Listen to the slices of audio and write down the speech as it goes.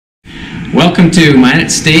Welcome to Minot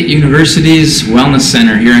State University's Wellness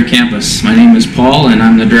Center here on campus. My name is Paul and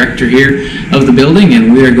I'm the director here of the building,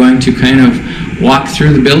 and we are going to kind of walk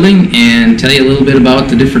through the building and tell you a little bit about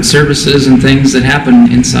the different services and things that happen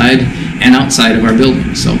inside and outside of our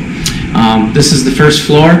building. So this is the first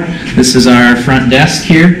floor. This is our front desk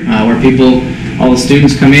here where all the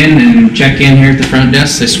students come in and check in here at the front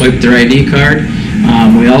desk. They swipe their ID card.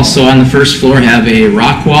 We also on the first floor have a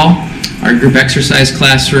rock wall, our group exercise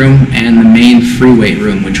classroom, and the main free weight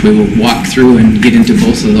room, which we will walk through and get into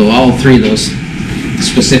all three of those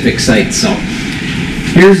specific sites. So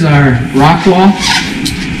here's our rock wall,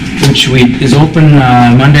 which is open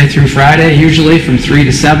Monday through Friday, usually from 3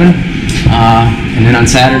 to 7, and then on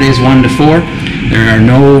Saturdays 1 to 4.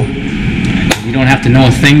 You don't have to know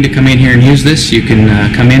a thing to come in here and use this. You can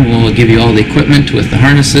come in, we'll give you all the equipment with the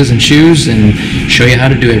harnesses and shoes and show you how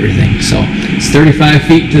to do everything. So it's 35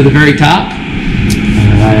 feet to the very top.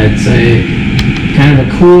 It's a kind of a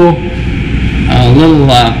cool little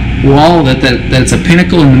wall that's a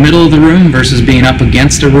pinnacle in the middle of the room versus being up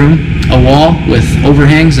against a wall with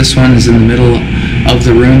overhangs. This one is in the middle of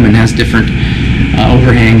the room and has different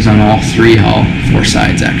overhangs on all four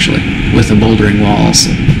sides actually, with a bouldering wall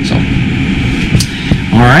also. So,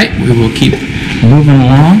 all right, we will keep moving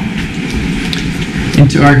along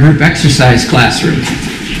into our group exercise classroom.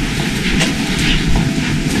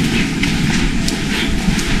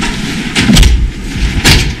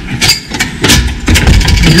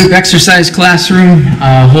 The group exercise classroom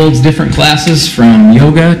holds different classes, from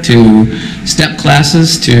yoga to step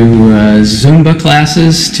classes to Zumba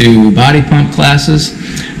classes to body pump classes.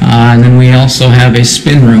 And then we also have a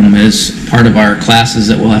spin room as part of our classes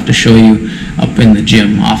that we'll have to show you up in the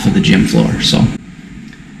gym, off of the gym floor.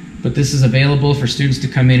 But this is available for students to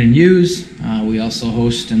come in and use. We also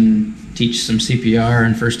host and teach some CPR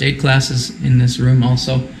and first aid classes in this room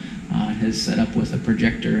also. It is set up with a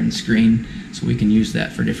projector and screen, so we can use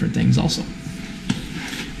that for different things also.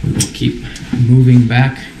 We will keep moving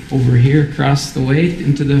back over here across the way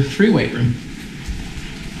into the free weight room.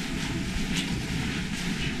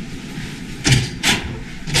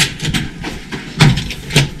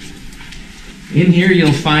 In here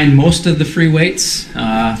you'll find most of the free weights.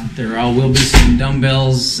 There will be some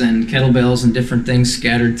dumbbells and kettlebells and different things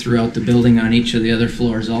scattered throughout the building on each of the other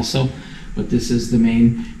floors also. But this is the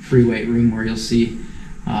main free weight room where you'll see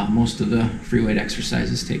most of the free weight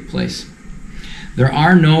exercises take place. There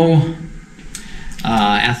are no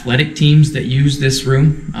athletic teams that use this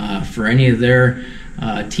room. For any of their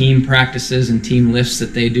team practices and team lifts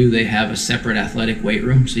that they do, they have a separate athletic weight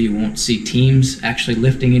room, so you won't see teams actually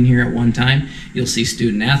lifting in here at one time. You'll see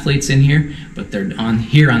student athletes in here, but they're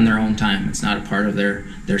here on their own time. It's not a part of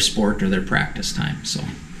their sport or their practice time. So.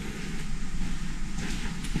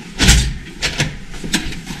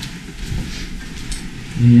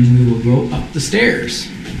 And we will go up the stairs.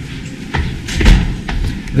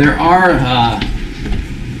 There are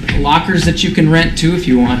lockers that you can rent too if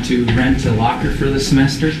you want to rent a locker for the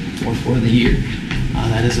semester or for the year.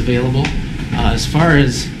 That is available. As far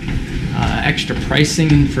as extra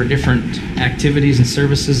pricing for different activities and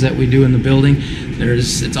services that we do in the building,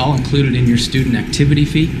 it's all included in your student activity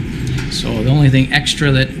fee. So the only thing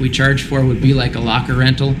extra that we charge for would be like a locker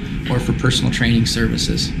rental or for personal training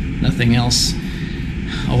services. Nothing else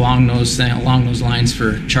along those lines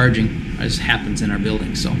for charging as happens in our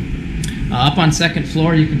building. So up on second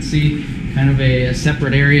floor you can see kind of a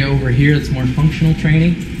separate area over here that's more functional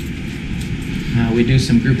training. We do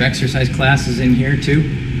some group exercise classes in here too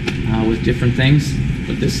with different things,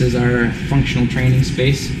 but this is our functional training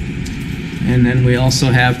space. And then we also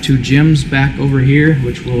have 2 gyms back over here,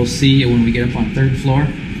 which we'll see when we get up on third floor.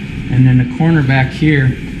 And then the corner back here,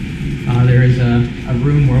 there is a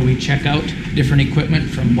room where we check out different equipment,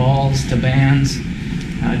 from balls to bands,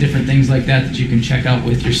 different things like that you can check out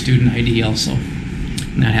with your student ID also.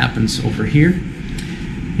 And that happens over here.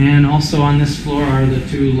 And also on this floor are the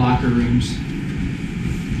 2 locker rooms,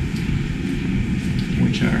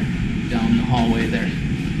 which are down the hallway there.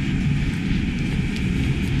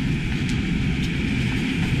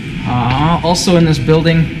 Also in this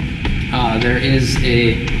building, there is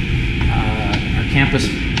our campus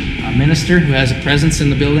minister who has a presence in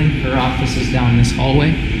the building. Her office is down this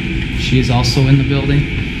hallway. She is also in the building.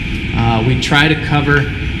 We try to cover,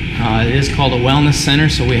 it is called a wellness center,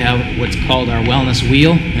 so we have what's called our wellness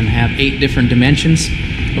wheel and have 8 different dimensions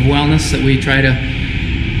of wellness that we try to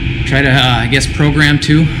I guess program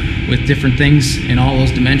to with different things in all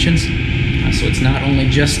those dimensions. So it's not only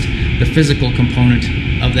just the physical component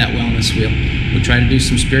of that wellness wheel. We try to do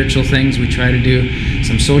some spiritual things. We try to do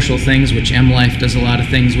some social things, which M Life does a lot of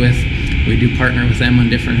things with. We do partner with them on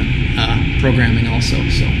different programming also.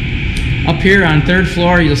 So up here on 3rd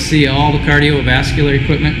floor, you'll see all the cardiovascular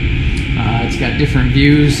equipment. It's got different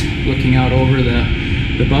views looking out over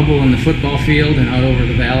the bubble in the football field and out over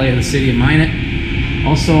the valley of the city of Minot.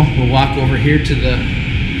 Also, we'll walk over here to the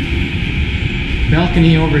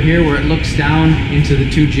balcony over here where it looks down into the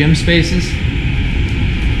 2 gym spaces.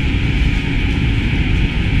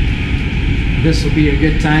 This will be a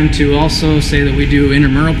good time to also say that we do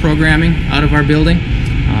intramural programming out of our building.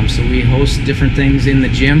 So we host different things in the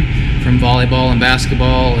gym, from volleyball and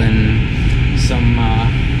basketball and some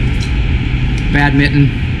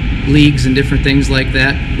badminton leagues and different things like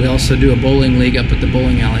that. We also do a bowling league up at the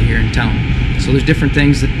bowling alley here in town. So there's different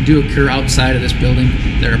things that do occur outside of this building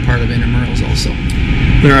that are part of intramurals also.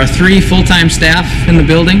 There are 3 full-time staff in the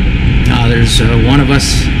building. There's one of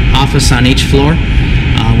us office on each floor.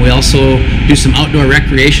 We also do some outdoor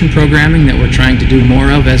recreation programming that we're trying to do more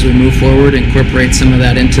of as we move forward, incorporate some of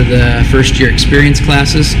that into the first-year experience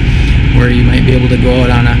classes, where you might be able to go out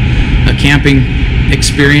on a camping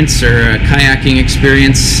experience or a kayaking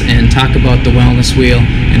experience and talk about the wellness wheel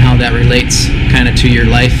and how that relates kind of to your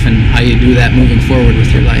life and how you do that moving forward with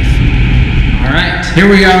your life. All right, here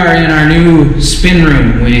we are in our new spin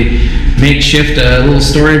room. We makeshift a little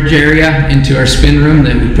storage area into our spin room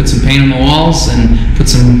that we put some paint on the walls and put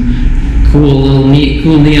some cool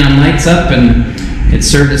neon lights up, and it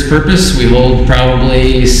served its purpose. We hold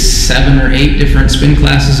probably 7 or 8 different spin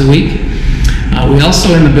classes a week. We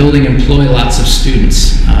also in the building employ lots of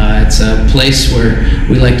students. It's a place where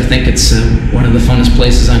we like to think it's one of the funnest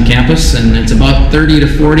places on campus, and it's about 30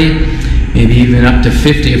 to 40, maybe even up to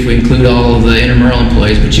 50 if we include all of the intramural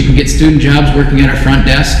employees. But you can get student jobs working at our front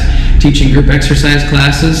desk, teaching group exercise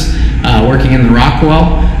classes, working in the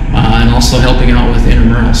Rockwell, and also helping out with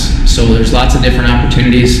intramurals. So there's lots of different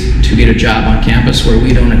opportunities to get a job on campus where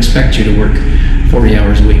we don't expect you to work 40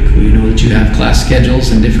 hours a week. We know that you have class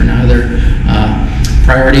schedules and different other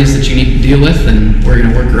priorities that you need to deal with, and we're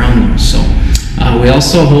going to work around those. So we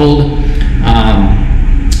also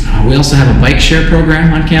have a bike share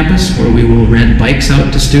program on campus where we will rent bikes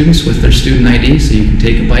out to students with their student ID, so you can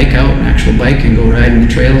take a bike out, an actual bike, and go ride in the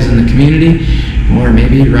trails in the community, or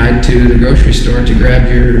maybe ride to the grocery store to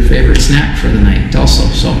grab your favorite snack for the night also.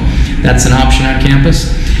 So that's an option on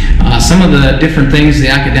campus. Some of the different things, the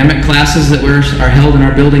academic classes that are held in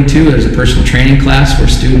our building too. There's a personal training class where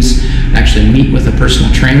students actually meet with a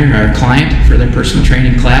personal trainer or a client for their personal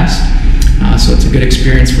training class. So it's a good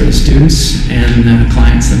experience for the students and the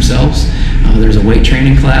clients themselves. There's a weight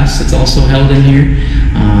training class that's also held in here.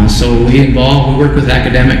 So we work with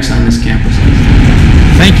academics on this campus.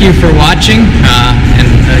 Thank you for watching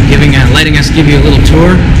and letting us give you a little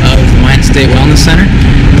tour of the Minot State Wellness Center.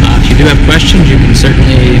 If you do have questions, you can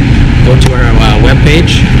certainly go to our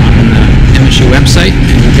webpage on the MSU website,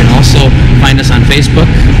 and you can also find us on Facebook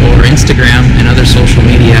or Instagram and other social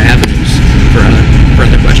media avenues for other